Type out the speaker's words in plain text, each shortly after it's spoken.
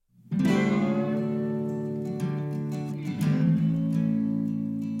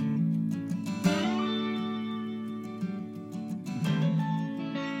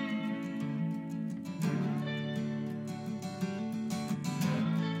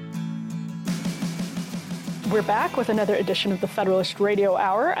We're back with another edition of the Federalist Radio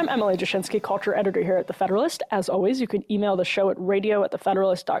Hour. I'm Emily Jashinsky, culture editor here at The Federalist. As always, you can email the show at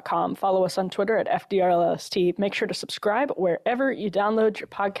radio@thefederalist.com. Follow us on Twitter at FDRLST. Make sure to subscribe wherever you download your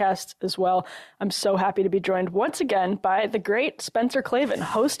podcasts as well. I'm so happy to be joined once again by the great Spencer Klavan,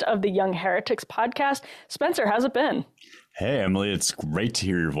 host of the Young Heretics podcast. Spencer, how's it been? Hey, Emily, it's great to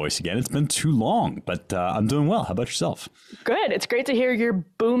hear your voice again. It's been too long, but I'm doing well. How about yourself? Good. It's great to hear your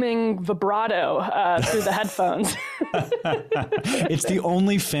booming vibrato through the headphones. It's the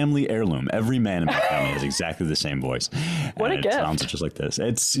only family heirloom. Every man in my family has exactly the same voice. What a gift. It sounds just like this.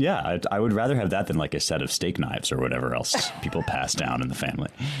 It's, yeah, I would rather have that than like a set of steak knives or whatever else people pass down in the family.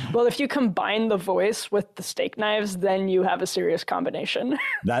 Well, if you combine the voice with the steak knives, then you have a serious combination.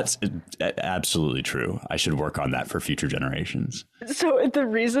 That's absolutely true. I should work on that for future generations. So the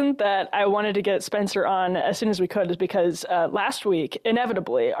reason that I wanted to get Spencer on as soon as we could is because last week,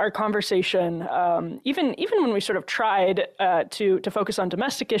 inevitably, our conversation, even when we sort of tried to focus on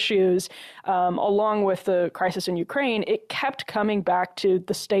domestic issues, along with the crisis in Ukraine, it kept coming back to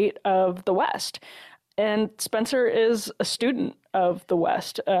the state of the West. And Spencer is a student of the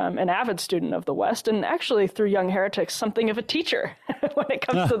West, an avid student of the West, and actually through Young Heretics, something of a teacher when it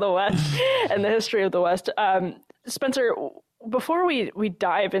comes to the West and the history of the West. Spencer, before we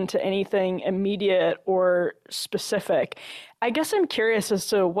dive into anything immediate or specific, I guess I'm curious as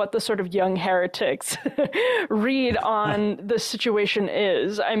to what the sort of Young Heretics read on the situation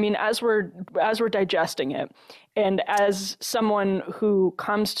is. I mean, as we're digesting it, and as someone who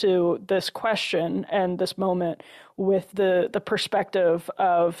comes to this question and this moment with the perspective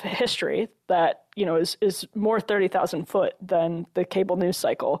of history that, you know, is more 30,000 foot than the cable news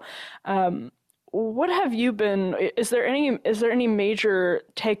cycle. What have you been? Is there any major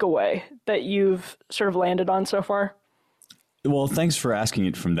takeaway that you've sort of landed on so far? Well, thanks for asking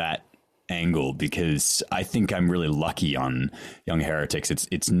it from that angle, because I think I'm really lucky on Young Heretics.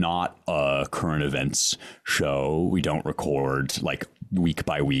 It's not a current events show. We don't record like week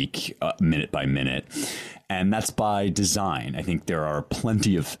by week, minute by minute. And that's by design. I think there are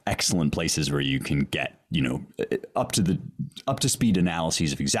plenty of excellent places where you can get, you know, up to speed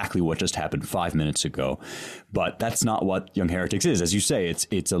analyses of exactly what just happened 5 minutes ago. But that's not what Young Heretics is. As you say,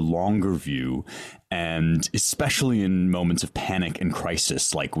 it's a longer view. And especially in moments of panic and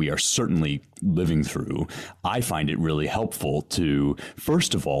crisis, like we are certainly living through, I find it really helpful to,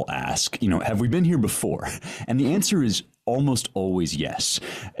 first of all, ask, you know, have we been here before? And the answer is almost always yes,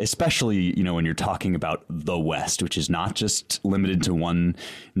 especially, you know, when you're talking about the West, which is not just limited to one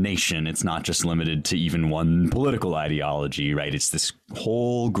nation. It's not just limited to even one political ideology, right? It's this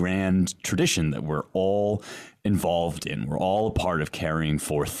whole grand tradition that we're all involved in. We're all a part of carrying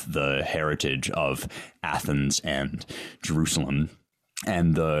forth the heritage of Athens and Jerusalem,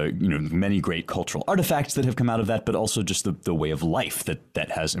 and the, you know, many great cultural artifacts that have come out of that, but also just the way of life that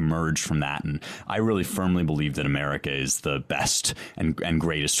has emerged from that. And I really firmly believe that America is the best and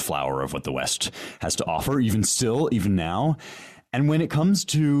greatest flower of what the West has to offer, even now. And when it comes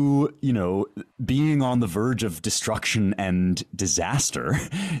to, you know, being on the verge of destruction and disaster,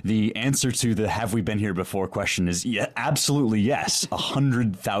 the answer to the "have we been here before" question is absolutely yes,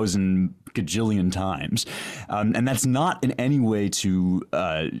 100,000 gajillion times. And that's not in any way to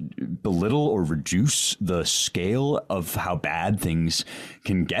belittle or reduce the scale of how bad things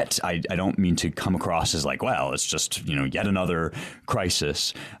can get. I don't mean to come across as like, well, it's just, you know, yet another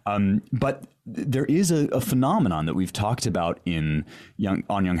crisis. But there is a phenomenon that we've talked about on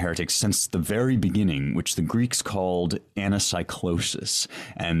Young Heretics since the very beginning, which the Greeks called anacyclosis,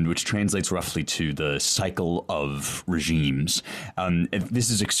 and which translates roughly to the cycle of regimes. This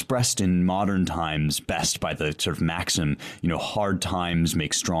is expressed in modern times best by the sort of maxim, you know, hard times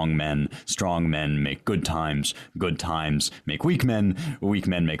make strong men make good times make weak men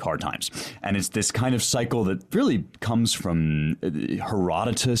make hard times. And it's this kind of cycle that really comes from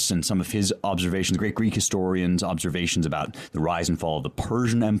Herodotus and some of his observations, great Greek historians' observations about the rise and fall of the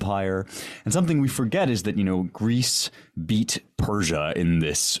Persian Empire. And something we forget is that, you know, Greece beat Persia in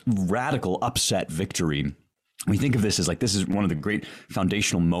this radical upset victory. We think of this as like, this is one of the great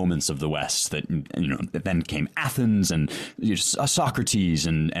foundational moments of the West that, you know, then came Athens and Socrates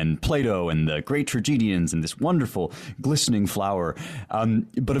and Plato and the great tragedians and this wonderful glistening flower.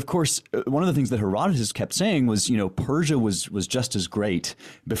 But of course, one of the things that Herodotus kept saying was, you know, Persia was just as great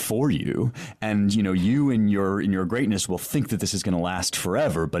before you. And, you know, you in your greatness will think that this is going to last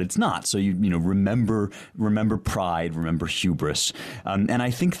forever, but it's not. So, you know, remember pride, remember hubris. And I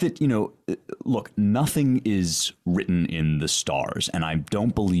think that, you know, look, nothing is written in the stars, and I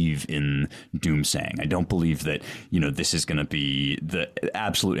don't believe in doomsaying. I don't believe that, this is going to be the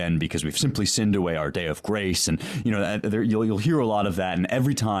absolute end because we've simply sinned away our day of grace. And, you'll hear a lot of that. And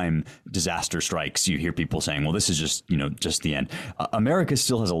every time disaster strikes, you hear people saying, well, this is just the end. America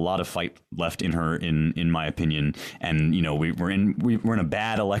still has a lot of fight left in her, in my opinion. And, we're in a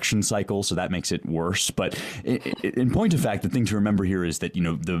bad election cycle, so that makes it worse. But in point of fact, the thing to remember here is that,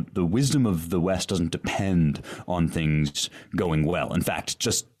 the wisdom of the West doesn't depend on things going well. In fact,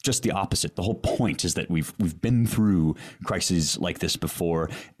 just the opposite. The whole point is that we've been through crises like this before.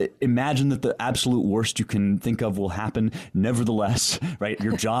 Imagine that the absolute worst you can think of will happen. Nevertheless, right,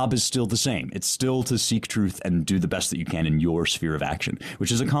 your job is still the same. It's still to seek truth and do the best that you can in your sphere of action,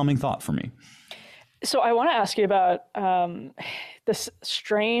 which is a calming thought for me. So I want to ask you about this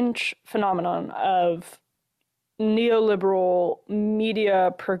strange phenomenon of neoliberal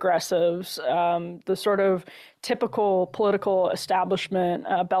media progressives, the sort of typical political establishment,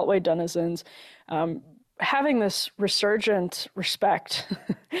 beltway denizens, having this resurgent respect,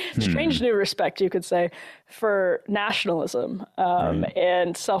 strange new respect, you could say, for nationalism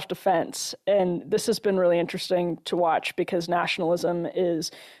and self-defense. And this has been really interesting to watch because nationalism is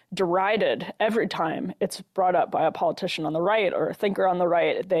derided every time it's brought up by a politician on the right or a thinker on the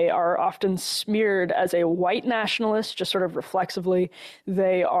right. They are often smeared as a white nationalist, just sort of reflexively.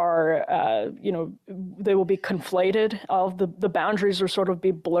 They are, they will be conflated. All of the boundaries will sort of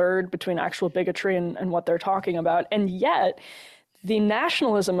be blurred between actual bigotry and what they're talking about. And yet, the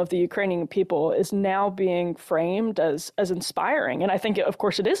nationalism of the Ukrainian people is now being framed as inspiring. And I think, of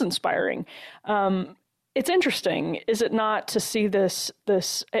course, it is inspiring. It's interesting, is it not, to see this,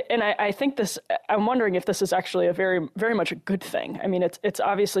 and I think this, I'm wondering if this is actually a very, very much a good thing. I mean, it's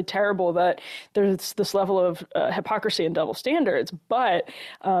obviously terrible that there's this level of hypocrisy and double standards, but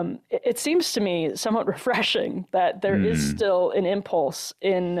it seems to me somewhat refreshing that there is still an impulse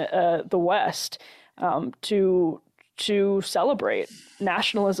in the West to celebrate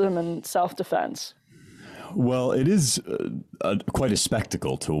nationalism and self-defense. Well, it is quite a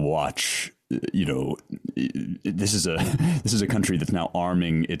spectacle to watch. This is a country that's now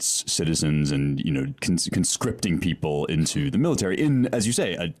arming its citizens and conscripting people into the military in, as you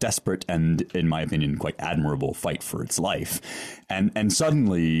say, a desperate and, in my opinion, quite admirable fight for its life. And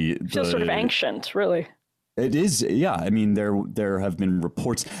suddenly, it feels sort of ancient, really. It is, yeah. I mean, there have been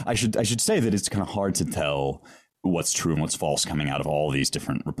reports. I should say that it's kind of hard to tell what's true and what's false coming out of all these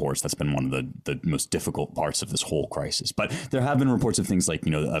different reports. That's been one of the most difficult parts of this whole crisis. But there have been reports of things like,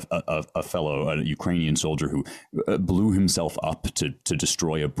 a Ukrainian soldier who blew himself up to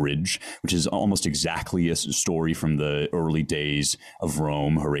destroy a bridge, which is almost exactly a story from the early days of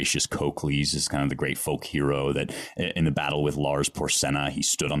Rome. Horatius Cocles is kind of the great folk hero that in the battle with Lars Porsena, he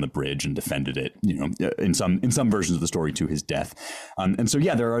stood on the bridge and defended it, in some versions of the story to his death. And so,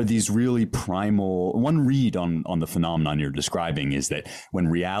 yeah, there are these really primal, one read on the phenomenon you're describing is that when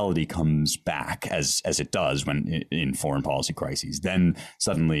reality comes back, as it does when in foreign policy crises, then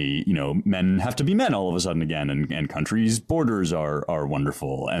suddenly, men have to be men all of a sudden again, and countries' borders are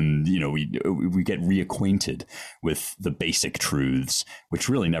wonderful. And, we get reacquainted with the basic truths, which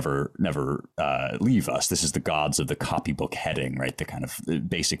really never leave us. This is the gods of the copybook heading, right? The kind of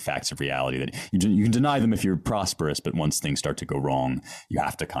basic facts of reality that you can deny them if you're prosperous, but once things start to go wrong, you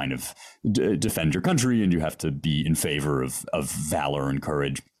have to kind of defend your country and you have to be in favor of valor and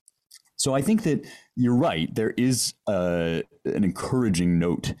courage. So I think that you're right. There is an encouraging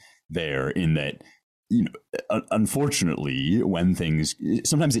note there in that, unfortunately, when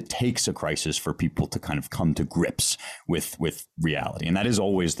sometimes it takes a crisis for people to kind of come to grips with reality. And that is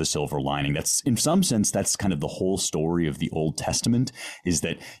always the silver lining. That's, in some sense, that's kind of the whole story of the Old Testament, is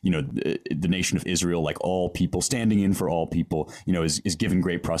that, the nation of Israel, like all people, standing in for all people, is given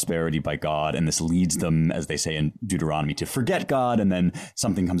great prosperity by God. And this leads them, as they say in Deuteronomy, to forget God. And then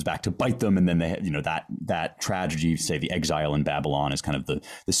something comes back to bite them. And then they, that tragedy, say the exile in Babylon, is kind of the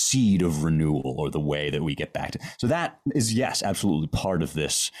seed of renewal, or the way that we get back to. So that is, yes, absolutely part of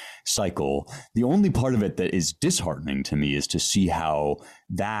this cycle. The only part of it that is disheartening to me is to see how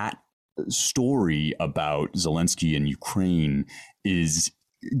that story about Zelensky and Ukraine is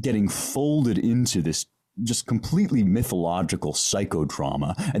getting folded into this just completely mythological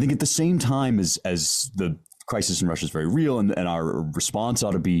psychodrama. I think at the same time as the crisis in Russia is very real, and our response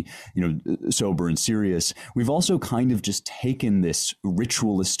ought to be, sober and serious. We've also kind of just taken this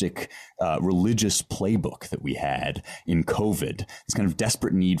ritualistic, religious playbook that we had in COVID, this kind of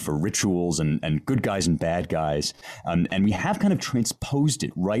desperate need for rituals and good guys and bad guys, and we have kind of transposed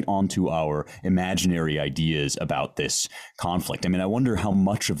it right onto our imaginary ideas about this conflict. I mean, I wonder how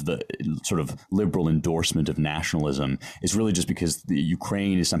much of the sort of liberal endorsement of nationalism is really just because the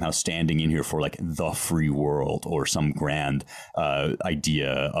Ukraine is somehow standing in here for like the free world, or some grand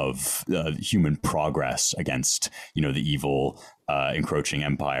idea of human progress against, the evil encroaching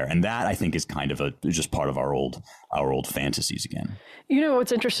empire. And that, I think, is kind of just part of our old fantasies again.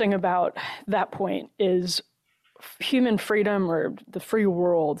 What's interesting about that point is human freedom, or the free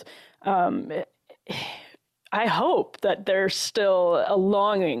world. I hope that there's still a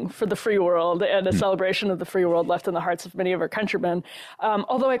longing for the free world and a celebration of the free world left in the hearts of many of our countrymen.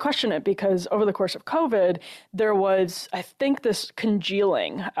 Although I question it, because over the course of COVID, there was, I think, this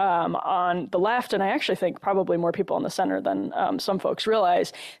congealing on the left, and I actually think probably more people in the center than some folks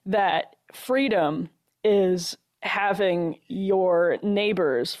realize, that freedom is having your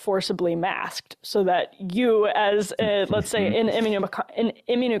neighbors forcibly masked so that you, as let's say an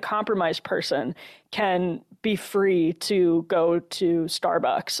immunocompromised person, can be free to go to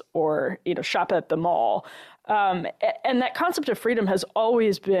Starbucks or shop at the mall. And that concept of freedom has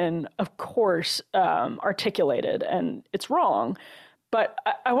always been, of course, articulated, and it's wrong. But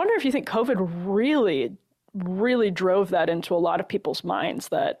I wonder if you think COVID really drove that into a lot of people's minds,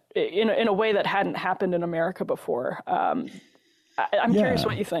 that in a way that hadn't happened in America before. I'm curious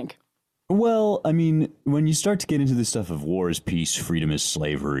what you think. Well, I mean, when you start to get into the stuff of war is peace, freedom is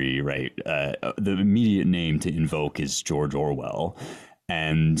slavery, right? The immediate name to invoke is George Orwell.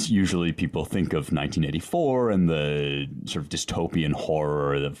 And usually people think of 1984 and the sort of dystopian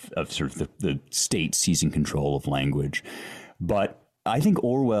horror of sort of the state seizing control of language. But I think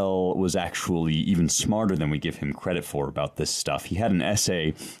Orwell was actually even smarter than we give him credit for about this stuff. He had an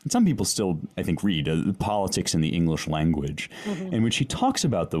essay, and some people still, I think, read Politics in the English Language, in which he talks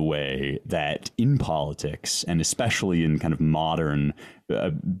about the way that in politics, and especially in kind of modern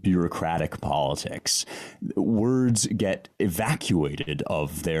bureaucratic politics, words get evacuated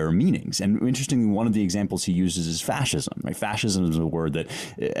of their meanings. And interestingly, one of the examples he uses is fascism. Right? Fascism is a word that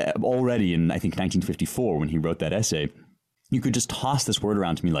already in, I think, 1954, when he wrote that essay, you could just toss this word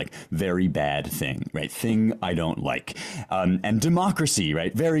around to me like very bad thing, right? Thing I don't like. And democracy,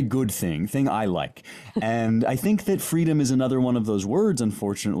 right? Very good thing I like. And I think that freedom is another one of those words,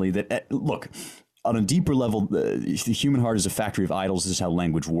 unfortunately, that, look, on a deeper level, the human heart is a factory of idols. This is how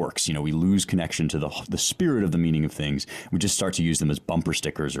language works. We lose connection to the spirit of the meaning of things. We just start to use them as bumper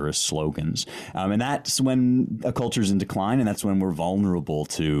stickers or as slogans. And that's when a culture is in decline, and that's when we're vulnerable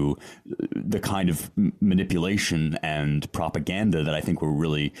to the kind of manipulation and propaganda that I think we're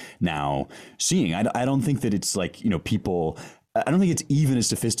really now seeing. I don't think that it's like, people... I don't think it's even as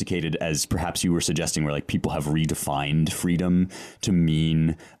sophisticated as perhaps you were suggesting, where like people have redefined freedom to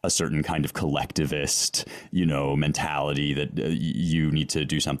mean a certain kind of collectivist, mentality that you need to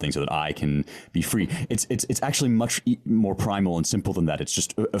do something so that I can be free. It's actually much more primal and simple than that. It's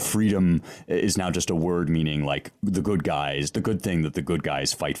just a freedom is now just a word meaning like the good guys, the good thing that the good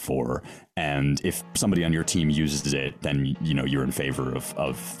guys fight for. And if somebody on your team uses it, then, you're in favor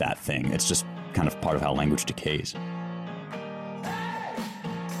of that thing. It's just kind of part of how language decays.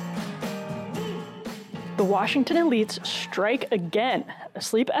 The Washington elites strike again,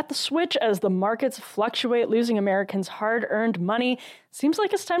 asleep at the switch as the markets fluctuate, losing Americans' hard-earned money. Seems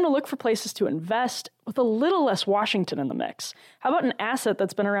like it's time to look for places to invest with a little less Washington in the mix. How about an asset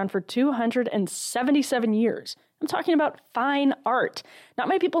that's been around for 277 years? I'm talking about fine art. Not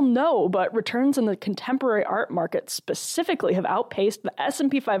many people know, but returns in the contemporary art market specifically have outpaced the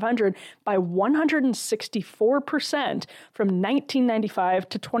S&P 500 by 164% from 1995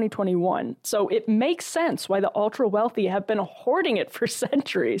 to 2021. So it makes sense why the ultra-wealthy have been hoarding it for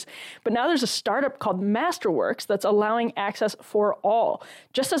centuries. But now there's a startup called Masterworks that's allowing access for all,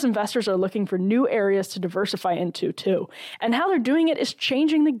 just as investors are looking for new areas to diversify into too. And how they're doing it is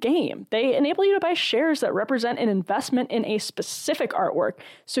changing the game. They enable you to buy shares that represent an investment in a specific artwork,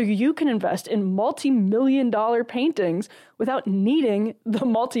 so you can invest in multi-million-dollar paintings without needing the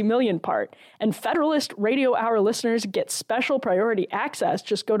multi-million part. And Federalist Radio Hour listeners get special priority access.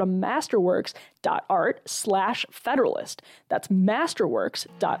 Just go to masterworks.art/Federalist. That's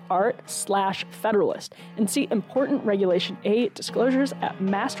masterworks.art/Federalist. And see important Regulation A disclosures at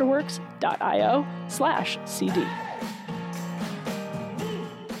masterworks.io/CD.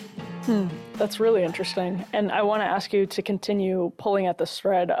 That's really interesting. And I want to ask you to continue pulling at this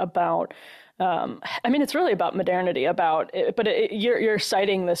thread about I mean, it's really about modernity, you're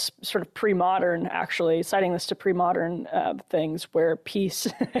citing this sort of pre-modern, actually, citing this to pre-modern things where peace,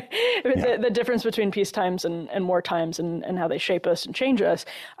 the difference between peace times and war times and how they shape us and change us,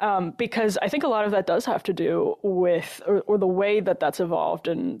 because I think a lot of that does have to do with, or the way that that's evolved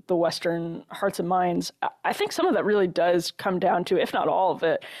in the Western hearts and minds. I think some of that really does come down to, if not all of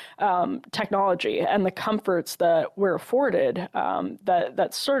it, technology and the comforts that we're afforded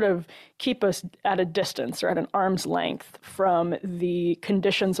that sort of keep us at a distance or at an arm's length from the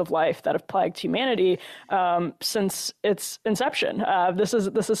conditions of life that have plagued humanity since its inception. This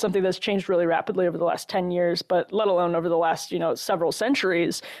is something that's changed really rapidly over the last 10 years, but let alone over the last several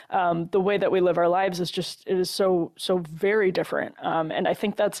centuries. The way that we live our lives is so very different, and I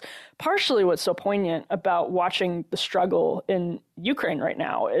think that's partially what's so poignant about watching the struggle in Ukraine right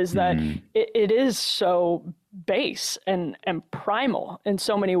now, is that it is so base and primal in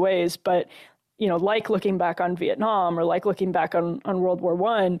so many ways, but like looking back on Vietnam or like looking back on World War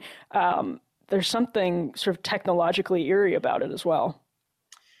I, there's something sort of technologically eerie about it as well.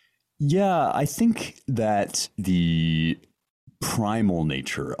 Yeah, I think that the primal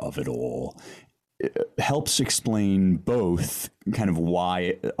nature of it all helps explain both kind of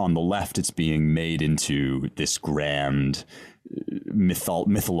why on the left it's being made into this grand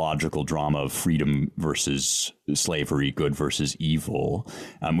mythological drama of freedom versus slavery, good versus evil,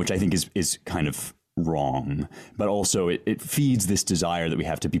 which I think is kind of wrong, but also it feeds this desire that we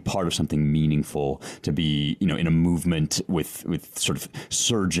have to be part of something meaningful, to be in a movement with sort of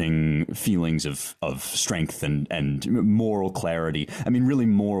surging feelings of strength and moral clarity. I mean, really,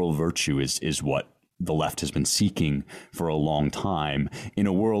 moral virtue is what the left has been seeking for a long time, in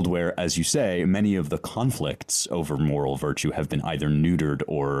a world where, as you say, many of the conflicts over moral virtue have been either neutered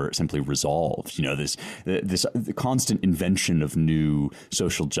or simply resolved. This constant invention of new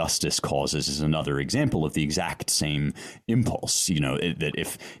social justice causes is another example of the exact same impulse. That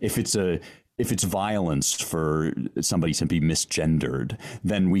if it's violence for somebody to be misgendered,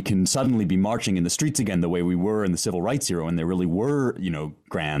 then we can suddenly be marching in the streets again the way we were in the civil rights era, when there really were,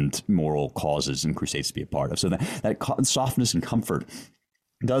 grand moral causes and crusades to be a part of. So that softness and comfort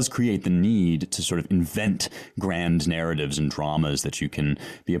does create the need to sort of invent grand narratives and dramas that you can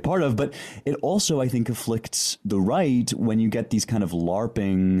be a part of. But it also, I think, afflicts the right when you get these kind of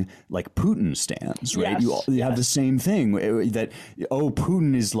LARPing, like Putin stands, right? Yes, you have the same thing that,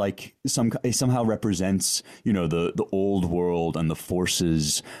 Putin is like somehow represents, the old world and the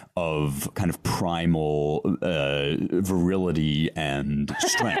forces of kind of primal virility and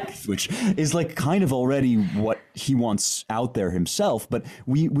strength, which is like kind of already what he wants out there himself. But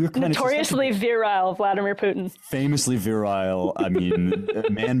we're kind notoriously virile, Vladimir Putin. Famously virile. I mean,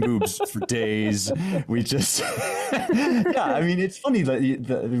 man boobs for days. We just, yeah. I mean, it's funny that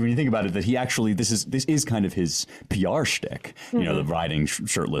when you think about it, that he actually this is kind of his PR shtick. The riding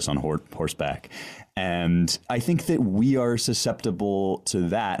shirtless on horseback. And I think that we are susceptible to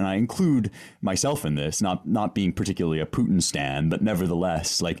that, and I include myself in this, not being particularly a Putin stan, but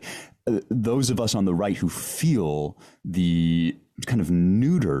nevertheless, like those of us on the right who feel the kind of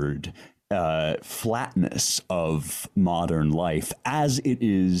neutered flatness of modern life as it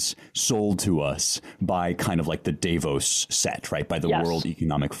is sold to us by kind of like the Davos set, right? By the World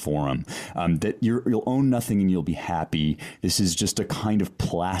Economic Forum, that you'll own nothing and you'll be happy. This is just a kind of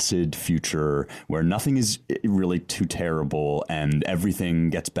placid future where nothing is really too terrible and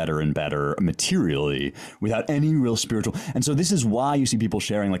everything gets better and better materially without any real spiritual. And so this is why you see people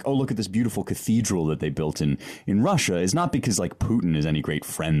sharing like, oh, look at this beautiful cathedral that they built in Russia. It's not because like Putin is any great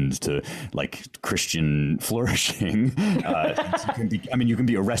friend to like Christian flourishing. You can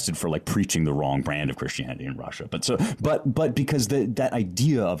be arrested for like preaching the wrong brand of Christianity in Russia. But because that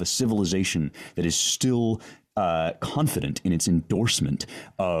idea of a civilization that is still confident in its endorsement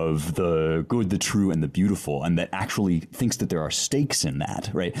of the good, the true, and the beautiful, and that actually thinks that there are stakes in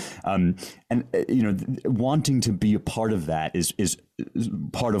that, right? Wanting to be a part of that is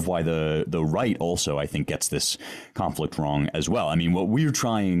part of why the right also, I think, gets this conflict wrong as well. I mean, what we're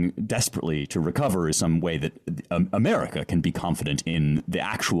trying desperately to recover is some way that America can be confident in the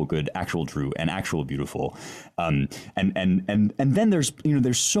actual good, actual true, and actual beautiful. And then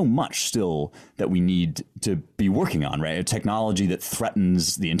there's so much still that we need to be working on, right? A technology that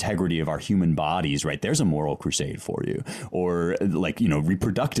threatens the integrity of our human bodies, right? There's a moral crusade for you. Or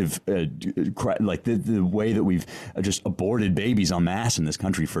reproductive, like the way that we've just aborted babies en masse in this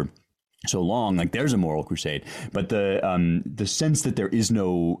country for so long, like there's a moral crusade. But the sense that there is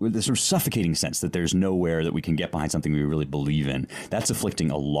the sort of suffocating sense that there's nowhere that we can get behind something we really believe in, that's afflicting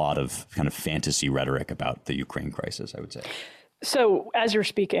a lot of kind of fantasy rhetoric about the Ukraine crisis, I would say. So as you're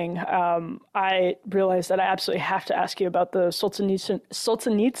speaking, I realized that I absolutely have to ask you about the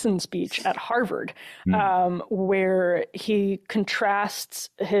Solzhenitsyn speech at Harvard, where he contrasts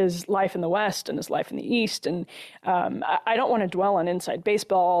his life in the West and his life in the East. And I don't want to dwell on inside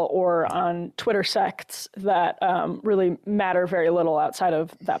baseball or on Twitter sects that really matter very little outside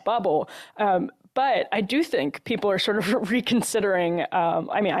of that bubble. But I do think people are sort of reconsidering.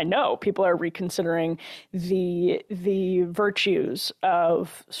 I know people are reconsidering the virtues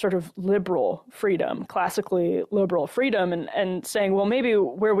of sort of liberal freedom, classically liberal freedom, and saying, well, maybe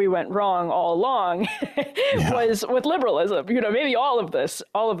where we went wrong all along was with liberalism. Maybe all of this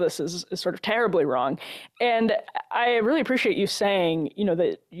is sort of terribly wrong. And I really appreciate you saying,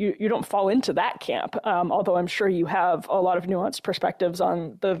 that you don't fall into that camp, although I'm sure you have a lot of nuanced perspectives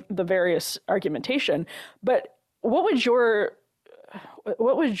on the various arguments. But what would your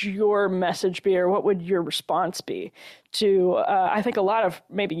message be, or what would your response be to I think a lot of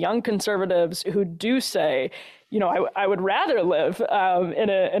maybe young conservatives who do say, I would rather live in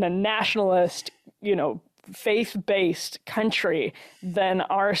a nationalist, faith-based country than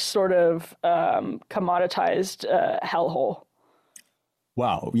our sort of commoditized hellhole?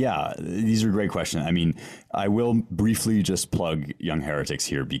 Wow. Yeah, these are great questions. I mean, I will briefly just plug Young Heretics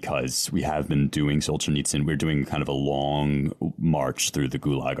here because we have been doing Solzhenitsyn. We're doing kind of a long march through the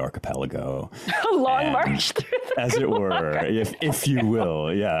Gulag Archipelago. A long march through the as Gulag it were, if you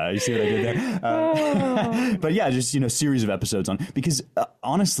will. Yeah, you see what I did there? But yeah, just, series of episodes on, because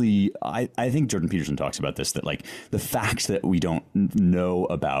honestly, I think Jordan Peterson talks about this, that like the fact that we don't know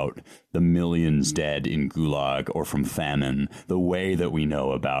about the millions dead in Gulag or from famine, the way that we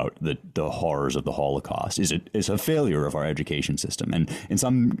know about the horrors of the Holocaust is a failure of our education system. And in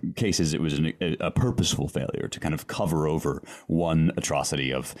some cases, it was a purposeful failure to kind of cover over one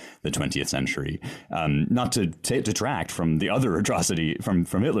atrocity of the 20th century, not to detract from the other atrocity, from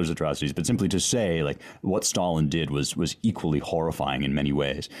Hitler's atrocities, but simply to say like what Stalin did was equally horrifying in many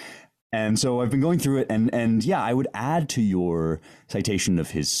ways. And so I've been going through it, and yeah, I would add to your citation of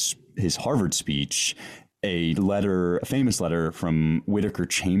his Harvard speech a famous letter from Whittaker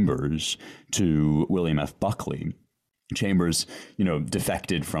Chambers to William F. Buckley. Chambers,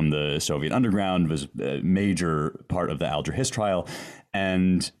 defected from the Soviet underground, was a major part of the Alger Hiss trial,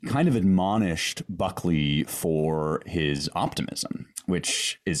 and kind of admonished Buckley for his optimism,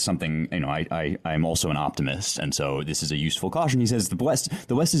 which is something, I'm also an optimist. And so this is a useful caution. He says the West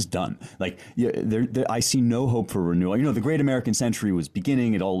is done. Like, I see no hope for renewal. The great American century was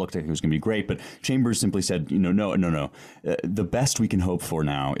beginning. It all looked like it was going to be great. But Chambers simply said, no. The best we can hope for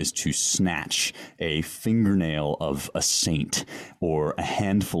now is to snatch a fingernail of a saint or a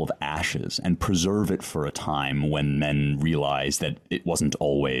handful of ashes and preserve it for a time when men realize that it wasn't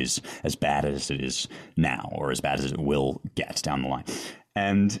always as bad as it is now, or as bad as it will get down the line.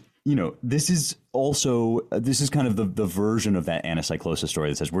 And, this is kind of the version of that anacyclosis story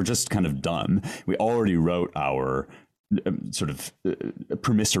that says we're just kind of done. We already wrote our sort of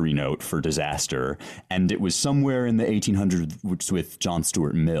promissory note for disaster, and it was somewhere in the 1800s with John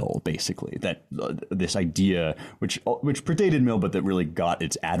Stuart Mill, basically, that this idea, which predated Mill, but that really got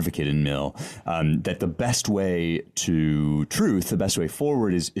its advocate in Mill, that the best way to truth, the best way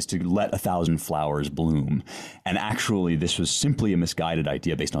forward is to let 1,000 flowers bloom. And actually, this was simply a misguided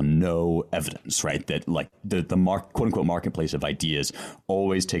idea based on no evidence, right? That like the quote unquote marketplace of ideas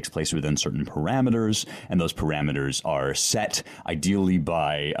always takes place within certain parameters, and those parameters are set ideally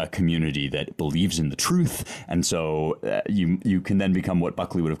by a community that believes in the truth. And so you can then become what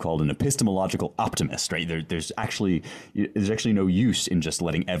Buckley would have called an epistemological optimist, right? There's actually no use in just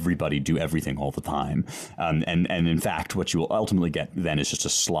letting everybody do everything all the time. And in fact, what you will ultimately get then is just a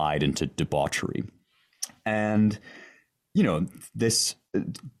slide into debauchery. And, this,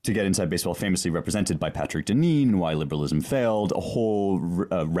 to get inside baseball, famously represented by Patrick Deneen, Why Liberalism Failed, a whole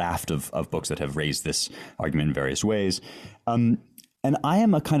raft of books that have raised this argument in various ways. And I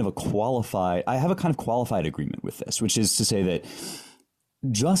have a kind of qualified agreement with this, which is to say that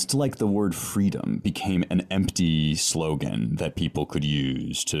just like the word freedom became an empty slogan that people could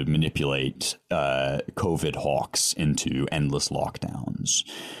use to manipulate COVID hawks into endless lockdowns,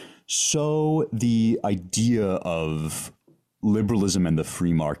 so the idea of liberalism and the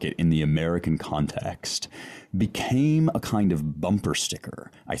free market in the American context became a kind of bumper sticker,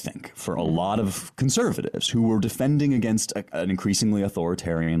 I think, for a lot of conservatives who were defending against an increasingly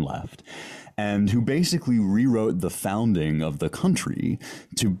authoritarian left, and who basically rewrote the founding of the country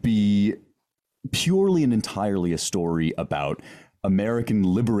to be purely and entirely a story about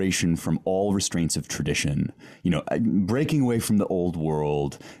American liberation from all restraints of tradition, breaking away from the old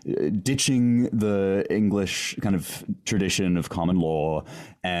world, ditching the English kind of tradition of common law,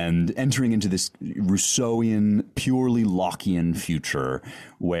 and entering into this Rousseauian, purely Lockean future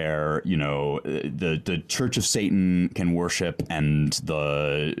where, the Church of Satan can worship and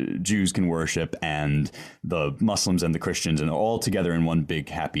the Jews can worship and the Muslims and the Christians, and all together in one big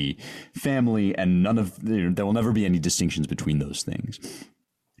happy family, and there will never be any distinctions between those things.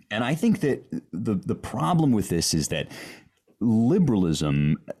 And I think that the problem with this is that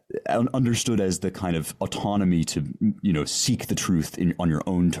liberalism, understood as the kind of autonomy to, seek the truth on your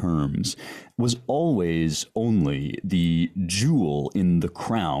own terms, was always only the jewel in the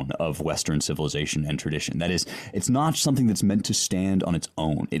crown of Western civilization and tradition. That is, it's not something that's meant to stand on its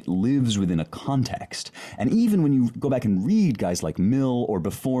own. It lives within a context. And even when you go back and read guys like Mill, or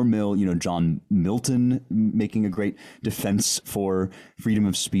before Mill, John Milton making a great defense for freedom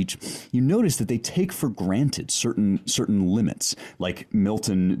of speech, you notice that they take for granted certain limits. Like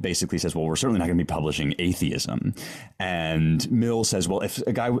Milton basically says, well, we're certainly not going to be publishing atheism. And Mill says, well, if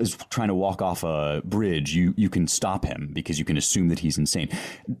a guy is trying to walk off a bridge, you can stop him because you can assume that he's insane.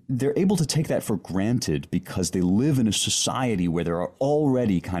 They're able to take that for granted because they live in a society where there are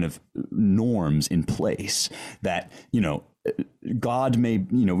already kind of norms in place that, God may,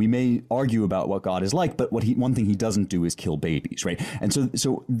 we may argue about what God is like, but one thing he doesn't do is kill babies, right? And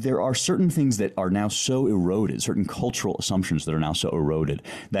so there are certain things that are now so eroded, certain cultural assumptions that are now so eroded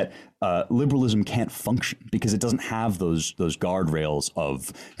that liberalism can't function because it doesn't have those guardrails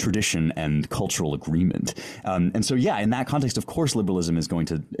of tradition and cultural agreement. And so, in that context, of course, liberalism is going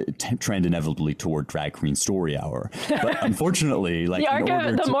to trend inevitably toward drag queen story hour. But unfortunately,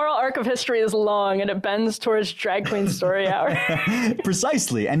 the moral arc of history is long and it bends towards drag queen story hour.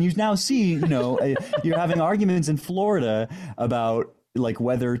 Precisely. And you now see, you're having arguments in Florida about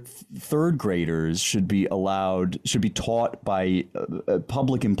whether third graders should be taught by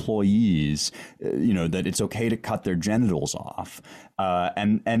public employees, that it's okay to cut their genitals off.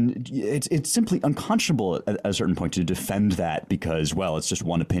 And it's simply unconscionable at a certain point to defend that because, well, it's just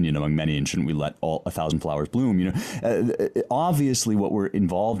one opinion among many, and shouldn't we let 1,000 flowers bloom? Obviously what we're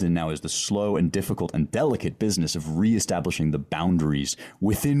involved in now is the slow and difficult and delicate business of reestablishing the boundaries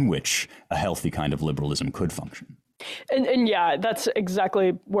within which a healthy kind of liberalism could function. And that's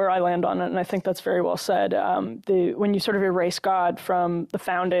exactly where I land on it, and I think that's very well said. When you sort of erase God from the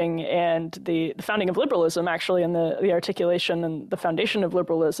founding and the founding of liberalism, actually, and the articulation and the foundation of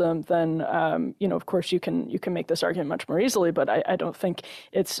liberalism, then of course you can make this argument much more easily. But I don't think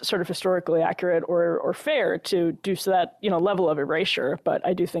it's sort of historically accurate or fair to do so that level of erasure. But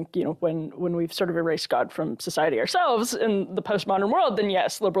I do think when we've sort of erased God from society ourselves in the postmodern world, then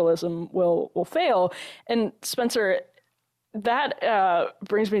yes, liberalism will fail. And Spencer, that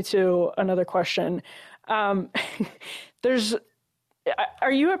brings me to another question. Do you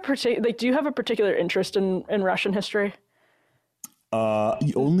have a particular interest in Russian history?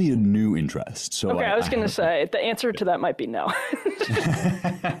 Only a new interest. So okay, I was going to say the answer to that might be no.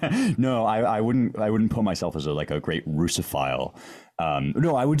 No, I wouldn't put myself as a great Russophile.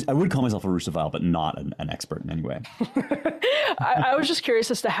 No, I would call myself a Russophile, but not an expert in any way. I was just curious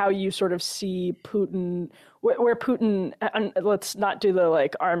as to how you sort of see Putin, where Putin, and let's not do the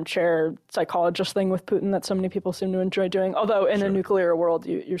armchair psychologist thing with Putin that so many people seem to enjoy doing. Although in a nuclear world,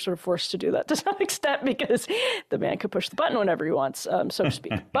 you're sort of forced to do that to some extent because the man could push the button whenever he wants, so to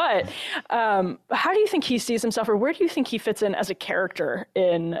speak. But how do you think he sees himself, or where do you think he fits in as a character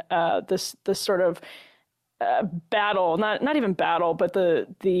in this sort of battle, not even battle, but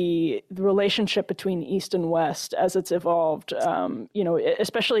the relationship between East and West as it's evolved,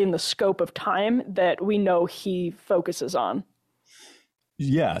 especially in the scope of time that we know he focuses on?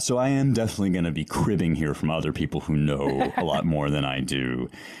 Yeah, so I am definitely going to be cribbing here from other people who know a lot more than I do.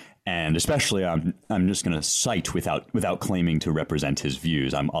 And especially, I'm just going to cite without claiming to represent his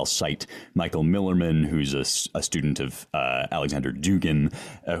views. I'll cite Michael Millerman, who's a student of Alexander Dugin,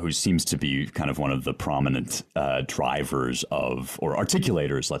 who seems to be kind of one of the prominent drivers of, or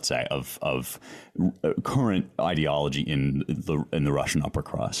articulators, let's say, of current ideology in the Russian upper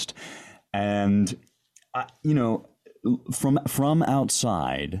crust. And from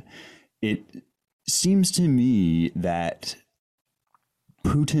outside, it seems to me that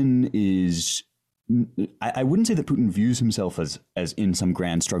Putin is, I wouldn't say that Putin views himself as in some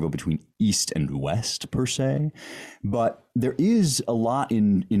grand struggle between East and West per se, but there is a lot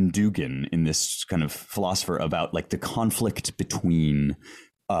in Dugin, in this kind of philosopher, about the conflict between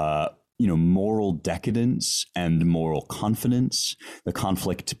moral decadence and moral confidence, the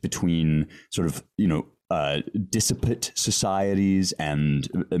conflict between sort of dissipate societies and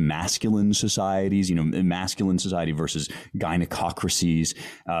masculine societies, masculine society versus gynecocracies,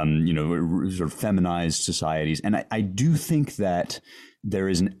 sort of feminized societies. And I do think that there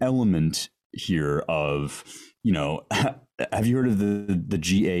is an element here of, have you heard of the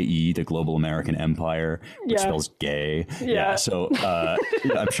GAE, the Global American Empire, which spells gay? Yeah. So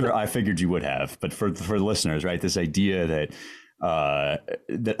I figured you would have, but for listeners, right, this idea that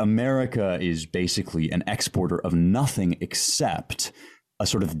that America is basically an exporter of nothing except a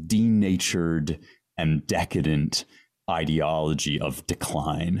sort of denatured and decadent ideology of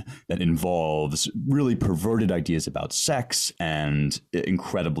decline that involves really perverted ideas about sex and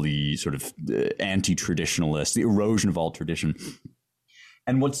incredibly sort of anti-traditionalist, the erosion of all tradition.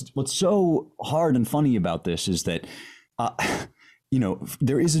 And what's so hard and funny about this is that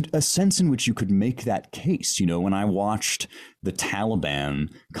there is a sense in which you could make that case. When I watched the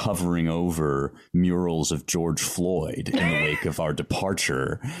Taliban covering over murals of George Floyd in the wake of our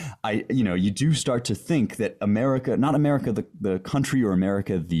departure, you do start to think that America, not America, the country, or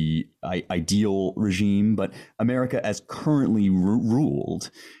America, the ideal regime, but America as currently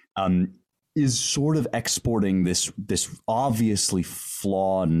ruled, is sort of exporting this obviously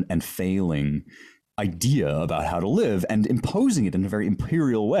flawed and failing idea about how to live and imposing it in a very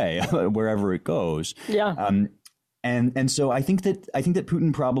imperial way wherever it goes. Yeah. And so I think that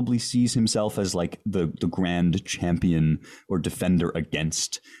Putin probably sees himself as like the grand champion or defender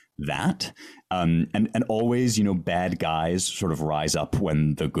against that. And always, bad guys sort of rise up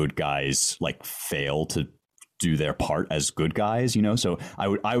when the good guys like fail to do their part as good guys, So I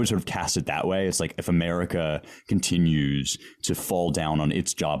would sort of cast it that way. It's like if America continues to fall down on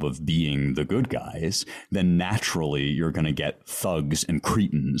its job of being the good guys, then naturally you're going to get thugs and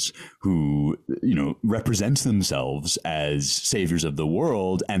cretins who, represent themselves as saviors of the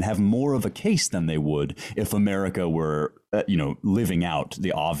world and have more of a case than they would if America were, living out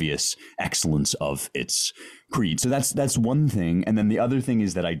the obvious excellence of its creed. So that's one thing. And then the other thing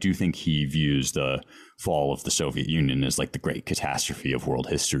is that I do think he views the fall of the Soviet Union as like the great catastrophe of world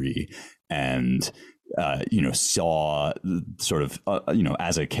history, and saw sort of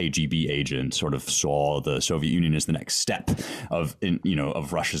as a KGB agent, sort of saw the Soviet Union as the next step of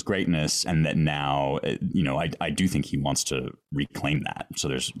Russia's greatness, and that now I do think he wants to reclaim that. So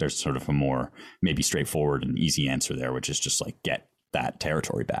there's sort of a more maybe straightforward and easy answer there, which is just like get that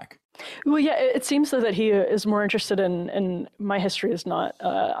territory back. Well, yeah, it seems though that he is more interested in my history is not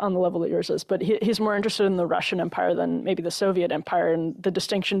on the level that yours is, but he's more interested in the Russian Empire than maybe the Soviet Empire, and the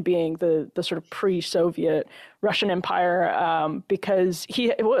distinction being the sort of pre-Soviet Russian Empire, because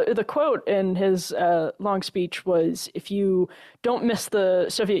the quote in his long speech was, "If you don't miss the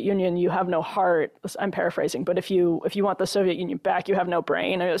Soviet Union, you have no heart." I'm paraphrasing, but if you want the Soviet Union back, you have no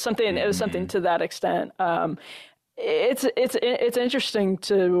brain. It was something to that extent. It's interesting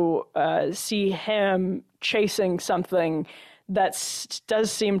to see him chasing something that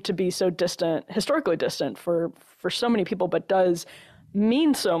does seem to be so distant, historically distant for so many people, but does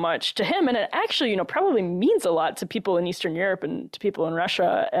mean so much to him. And it actually, probably means a lot to people in Eastern Europe and to people in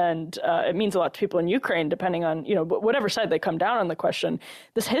Russia. And it means a lot to people in Ukraine, depending on, whatever side they come down on the question.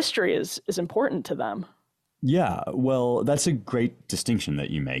 This history is important to them. Yeah, well, that's a great distinction that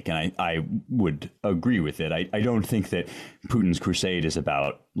you make, and I would agree with it. I don't think that Putin's crusade is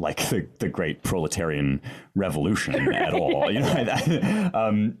about like the great proletarian revolution at all.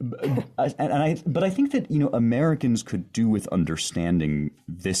 But I think that Americans could do with understanding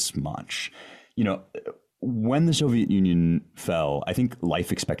this much. When the Soviet Union fell, I think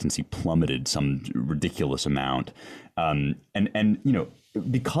life expectancy plummeted some ridiculous amount,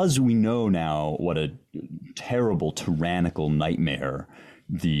 because we know now what a terrible tyrannical nightmare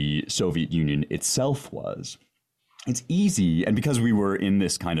the Soviet Union itself was, it's easy, and because we were in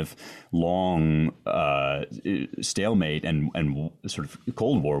this kind of long stalemate and sort of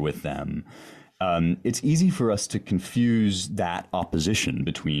Cold War with them, it's easy for us to confuse that opposition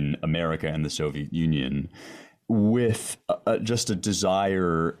between America and the Soviet Union with just a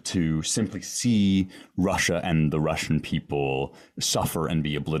desire to simply see Russia and the Russian people suffer and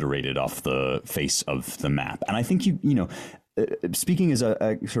be obliterated off the face of the map. And I think speaking as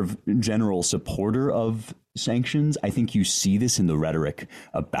a sort of general supporter of sanctions, I think you see this in the rhetoric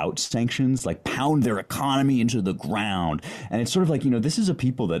about sanctions, like pound their economy into the ground. And it's sort of like, this is a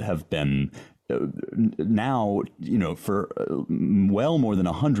people that have been now, for well more than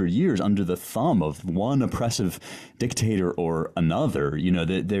 100 years under the thumb of one oppressive dictator or another.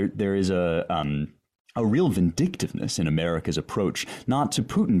 There is a real vindictiveness in America's approach, not to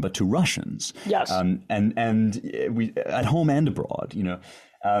Putin, but to Russians. Yes. And we at home and abroad,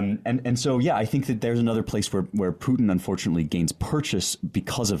 And so, yeah, I think that there's another place where Putin unfortunately gains purchase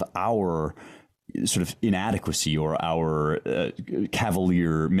because of our sort of inadequacy or our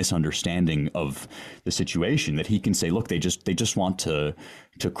cavalier misunderstanding of the situation, that he can say, look, they just want to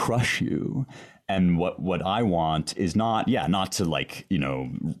crush you. And what I want is not to like,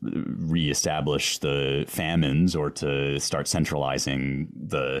 reestablish the famines or to start centralizing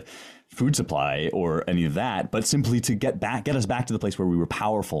the food supply or any of that, but simply to get us back to the place where we were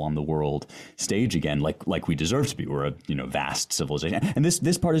powerful on the world stage again, like we deserve to be. We're a vast civilization, and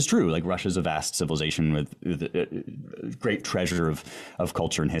this part is true. Like Russia's a vast civilization with a great treasure of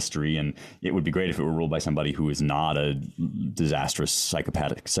culture and history, and it would be great if it were ruled by somebody who is not a disastrous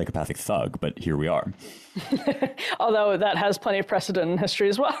psychopathic thug. But here we are. Although that has plenty of precedent in history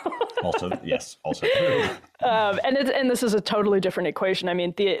as well. Also true. And this is a totally different equation. I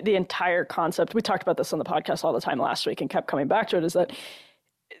mean, the entire concept, we talked about this on the podcast all the time last week and kept coming back to it, is that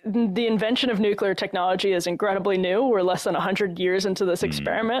the invention of nuclear technology is incredibly new. We're less than 100 years into this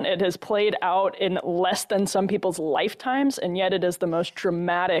experiment. It has played out in less than some people's lifetimes, and yet it is the most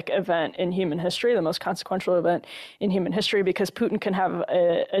dramatic event in human history, the most consequential event in human history, because Putin can have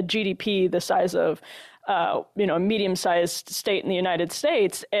a GDP the size of a medium-sized state in the United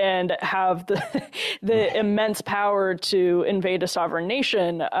States and have the immense power to invade a sovereign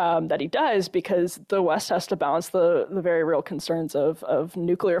nation that he does, because the West has to balance the very real concerns of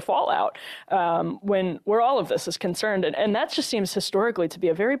nuclear fallout where all of this is concerned. And that just seems historically to be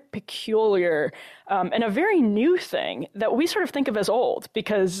a very peculiar and a very new thing that we sort of think of as old,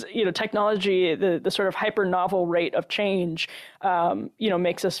 because, technology, the sort of hyper novel rate of change,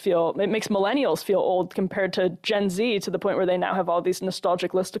 makes millennials feel old compared to Gen Z, to the point where they now have all these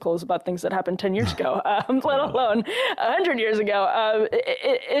nostalgic listicles about things that happened 10 years ago, let alone 100 years ago.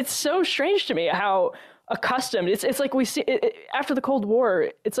 It's so strange to me how accustomed, it's like we see after the Cold War,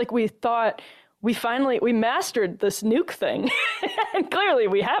 it's like we thought we mastered this nuke thing, and clearly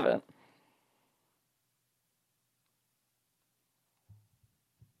we haven't.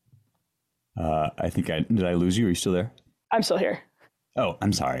 I think did I lose you? Are you still there? I'm still here. Oh,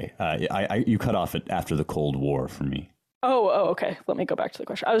 I'm sorry. You cut off after the Cold War for me. Oh, okay. Let me go back to the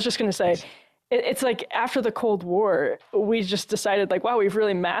question. I was just going to say, it's like after the Cold War, we just decided like, wow, we've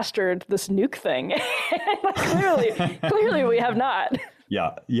really mastered this nuke thing. Clearly we have not.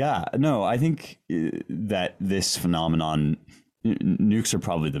 Yeah. No, I think that this phenomenon, nukes are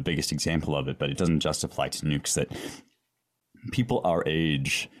probably the biggest example of it, but it doesn't just apply to nukes, that people our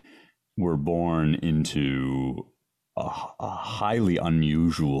age were born into a highly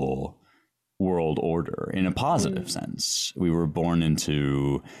unusual world order in a positive sense. We were born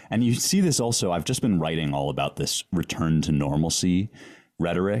into, and you see this also, I've just been writing all about this return to normalcy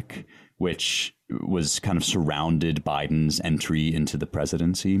rhetoric, which was kind of surrounded Biden's entry into the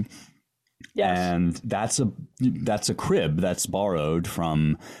presidency. Yes. And that's a crib that's borrowed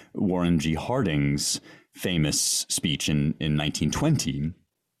from Warren G. Harding's famous speech in 1920,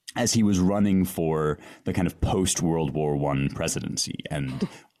 as he was running for the kind of post-World War I presidency, and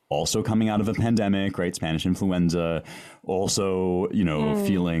also coming out of a pandemic, right? Spanish influenza, also,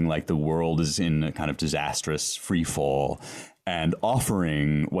 feeling like the world is in a kind of disastrous free fall, and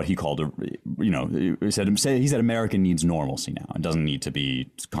offering what he called he said America needs normalcy now. It doesn't need to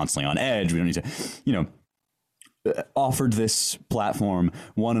be constantly on edge. We don't need to, offered this platform,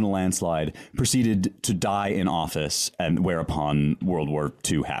 won in a landslide, proceeded to die in office, and whereupon World War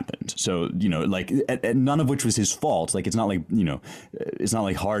II happened. So, none of which was his fault. Like, it's not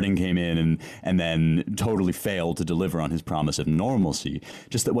like Harding came in and then totally failed to deliver on his promise of normalcy.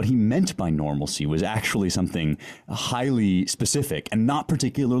 Just that what he meant by normalcy was actually something highly specific and not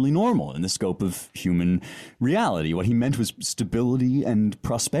particularly normal in the scope of human reality. What he meant was stability and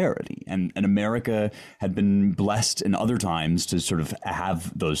prosperity. And America had been blessed in other times to sort of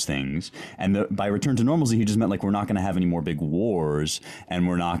have those things. And by return to normalcy, he just meant like, we're not going to have any more big wars, and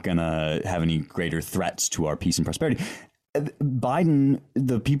we're not going to have any greater threats to our peace and prosperity. Biden,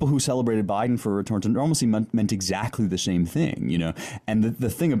 the people who celebrated Biden for a return to normalcy meant exactly the same thing, and the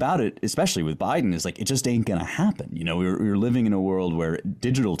thing about it, especially with Biden, is like, it just ain't going to happen. We're living in a world where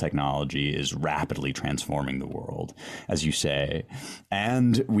digital technology is rapidly transforming the world, as you say,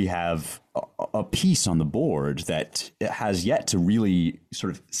 and we have a piece on the board that has yet to really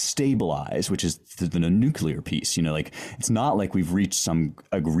sort of stabilize, which is the nuclear piece. Like it's not like we've reached some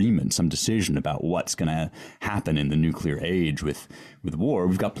agreement, some decision about what's going to happen in the nuclear age with war.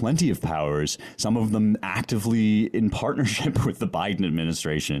 We've got plenty of powers, some of them actively in partnership with the Biden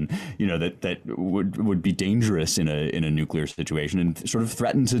administration, that would be dangerous in a nuclear situation and sort of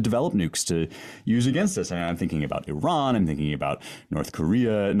threaten to develop nukes to use against us. And I'm thinking about Iran, I'm thinking about North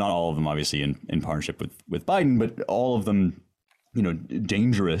Korea, not all of them obviously in partnership with Biden, but all of them,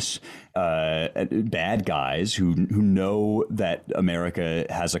 dangerous bad guys who know that America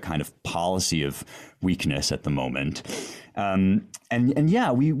has a kind of policy of weakness at the moment. And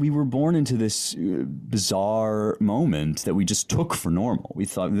yeah, we were born into this bizarre moment that we just took for normal. We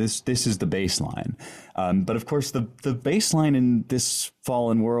thought this is the baseline. But of course, the baseline in this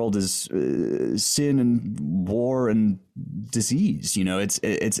fallen world is sin and war and disease.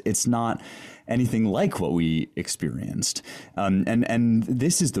 It's not anything like what we experienced. And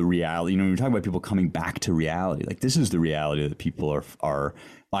this is the reality. When we're talking about people coming back to reality, like this is the reality that people are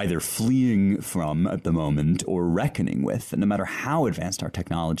either fleeing from at the moment or reckoning with. And no matter how advanced our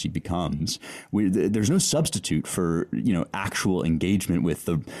technology becomes, there's no substitute for, actual engagement with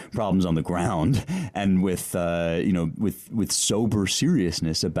the problems on the ground and with sober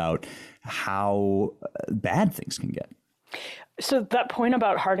seriousness about how bad things can get. So that point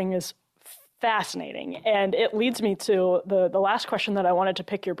about Harding is fascinating. And it leads me to the last question that I wanted to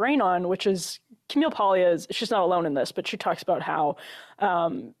pick your brain on, which is Camille Paglia she's not alone in this, but she talks about how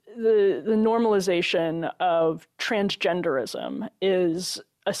the normalization of transgenderism is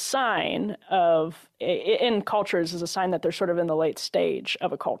a sign of, in cultures, is a sign that they're sort of in the late stage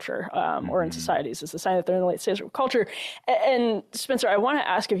of a culture, or in societies is a sign that they're in the late stage of a culture. And Spencer, I want to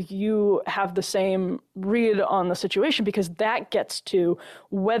ask if you have the same read on the situation, because that gets to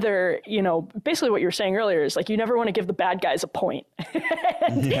whether, basically what you were saying earlier is like, you never want to give the bad guys a point.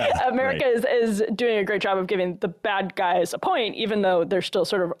 America is doing a great job of giving the bad guys a point, even though they're still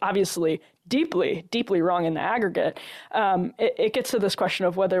sort of obviously deeply, deeply wrong in the aggregate. It gets to this question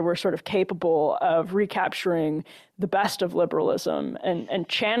of whether we're sort of capable of recapturing the best of liberalism and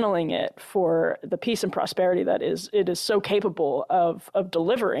channeling it for the peace and prosperity that it is so capable of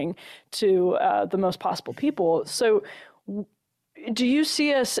delivering to the most possible people. So do you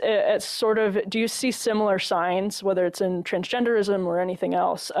see us do you see similar signs, whether it's in transgenderism or anything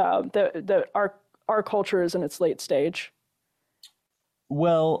else, that our culture is in its late stage?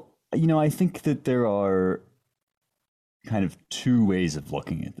 Well, I think that there are kind of two ways of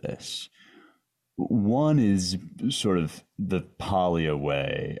looking at this. One is sort of the Paglia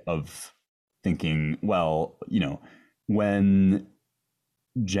way of thinking, well, when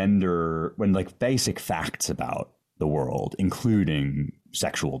like basic facts about the world, including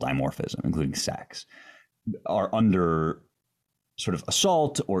sexual dimorphism, including sex, are under sort of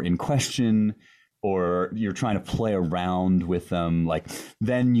assault or in question, or you're trying to play around with them, like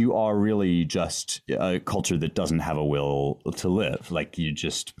then you are really just a culture that doesn't have a will to live. Like you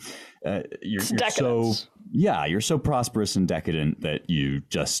just, you're so prosperous and decadent that you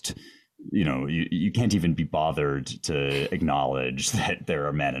just, you can't even be bothered to acknowledge that there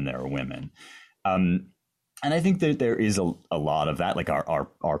are men and there are women. And I think that there is a lot of that. Like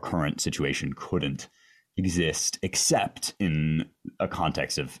our current situation couldn't exist except in a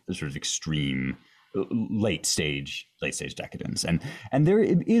context of sort of extreme late stage decadence. And there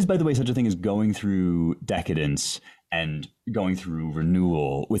is, by the way, such a thing as going through decadence and going through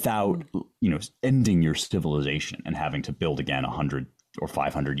renewal without, ending your civilization and having to build again 100 or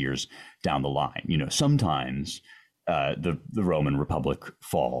 500 years down the line. Sometimes the Roman Republic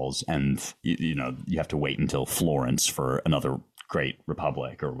falls and, you have to wait until Florence for another great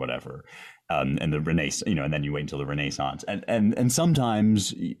republic or whatever. And the Renaissance, and then you wait until the Renaissance. And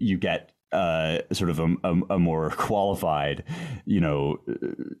sometimes you get sort of a more qualified,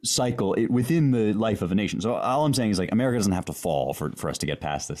 cycle within the life of a nation. So all I'm saying is like America doesn't have to fall for us to get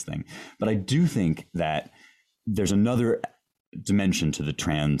past this thing. But I do think that there's another dimension to the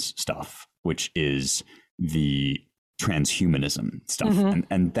trans stuff, which is the transhumanism stuff.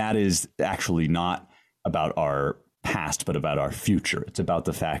 And that is actually not about our past, but about our future. It's about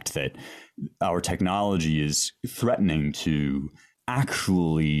the fact that our technology is threatening to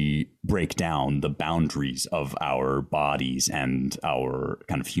actually break down the boundaries of our bodies and our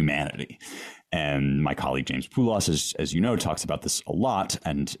kind of humanity. And my colleague James Poulos, as you know, talks about this a lot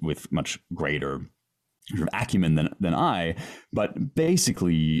and with much greater sort of acumen than I. But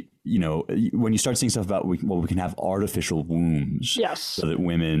basically, when you start seeing stuff about, we can have artificial wombs, yes, so that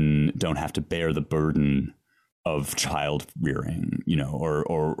women don't have to bear the burden of child rearing,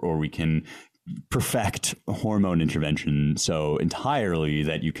 or we can perfect hormone intervention so entirely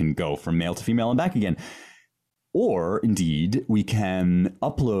that you can go from male to female and back again. Or indeed, we can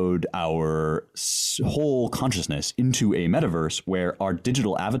upload our whole consciousness into a metaverse where our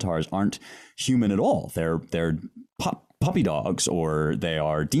digital avatars aren't human at all. They're puppy dogs, or they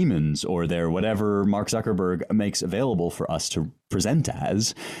are demons, or they're whatever Mark Zuckerberg makes available for us to present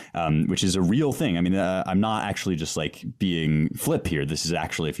as, which is a real thing. I mean, I'm not actually just like being flip here. This is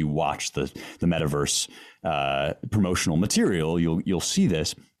actually, if you watch the metaverse promotional material, you'll see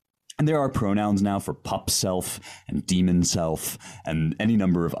this. And there are pronouns now for pup self and demon self and any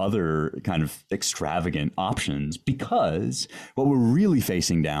number of other kind of extravagant options, because what we're really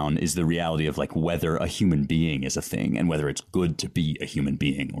facing down is the reality of like whether a human being is a thing and whether it's good to be a human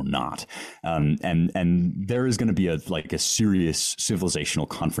being or not. And there is going to be a serious civilizational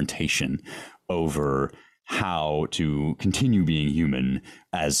confrontation over how to continue being human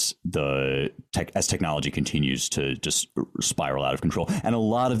as technology continues to just spiral out of control. And a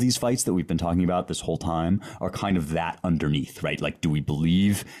lot of these fights that we've been talking about this whole time are kind of that underneath, right? Like, do we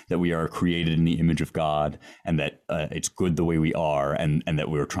believe that we are created in the image of God and that it's good the way we are, and that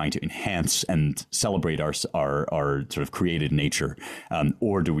we're trying to enhance and celebrate our sort of created nature?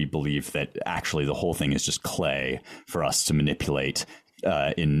 Or do we believe that actually the whole thing is just clay for us to manipulate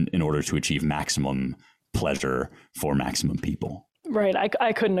in order to achieve maximum pleasure for maximum people? Right.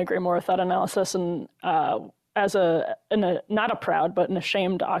 I couldn't agree more with that analysis. And as not a proud, but an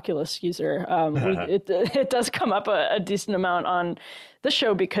ashamed Oculus user, it does come up a decent amount on the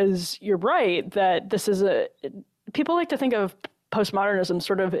show, because you're right that this is people like to think of postmodernism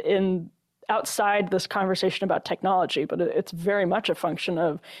sort of outside this conversation about technology, but it's very much a function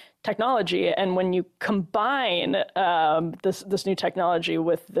of technology. And when you combine this new technology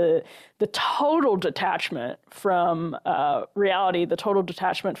with the total detachment from reality, the total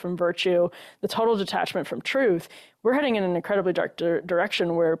detachment from virtue, the total detachment from truth, we're heading in an incredibly dark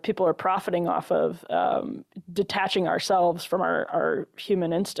direction where people are profiting off of detaching ourselves from our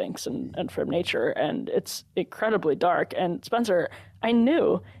human instincts and from nature. And it's incredibly dark. And Spencer, I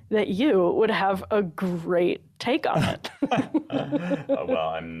knew that you would have a great take on it. Well,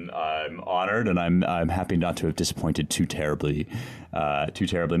 I'm honored, and I'm happy not to have disappointed too terribly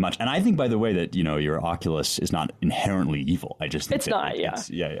much. And I think, by the way, that your Oculus is not inherently evil. I just think it's not.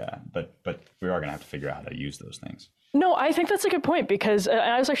 But we are going to have to figure out how to use those things. No, I think that's a good point, because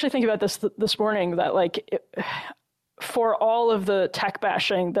I was actually thinking about this morning, that for all of the tech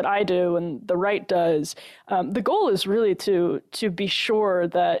bashing that I do and the right does, the goal is really to be sure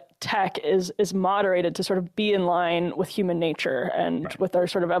that tech is moderated to sort of be in line with human nature and right. with our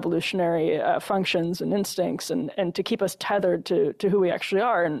sort of evolutionary functions and instincts, and to keep us tethered to who we actually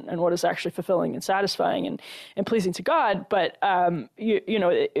are and what is actually fulfilling and satisfying and pleasing to God. But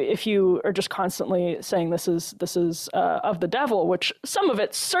if you are just constantly saying this is of the devil, which some of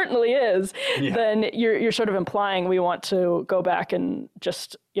it certainly is, then you're sort of implying we want to go back and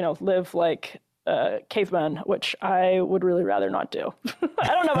just live like cavemen, which I would really rather not do. I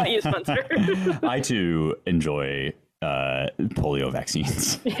don't know about you, Spencer. I too enjoy polio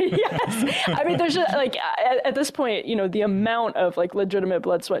vaccines. Yes. I mean, there's just, at this point, the amount of legitimate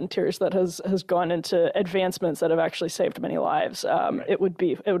blood, sweat, and tears that has gone into advancements that have actually saved many lives. Right. It would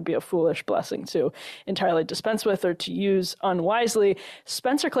be a foolish blessing to entirely dispense with or to use unwisely.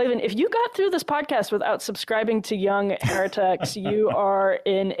 Spencer Klavan, if you got through this podcast without subscribing to Young Heretics, you are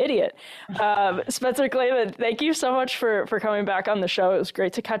an idiot. Spencer Klavan, thank you so much for coming back on the show. It was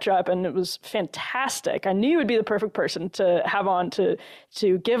great to catch up, and it was fantastic. I knew you would be the perfect person to have on to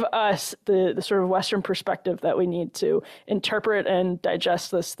give us the sort of Western perspective that we need to interpret and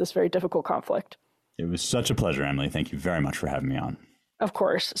digest this very difficult conflict. It was such a pleasure, Emily. Thank you very much for having me on. Of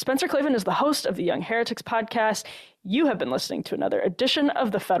course. Spencer Klavan is the host of the Young Heretics podcast. You have been listening to another edition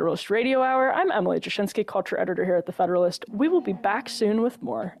of the Federalist Radio Hour. I'm Emily Jashinsky, culture editor here at the Federalist. We will be back soon with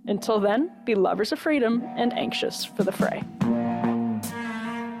more. Until then, be lovers of freedom and anxious for the fray.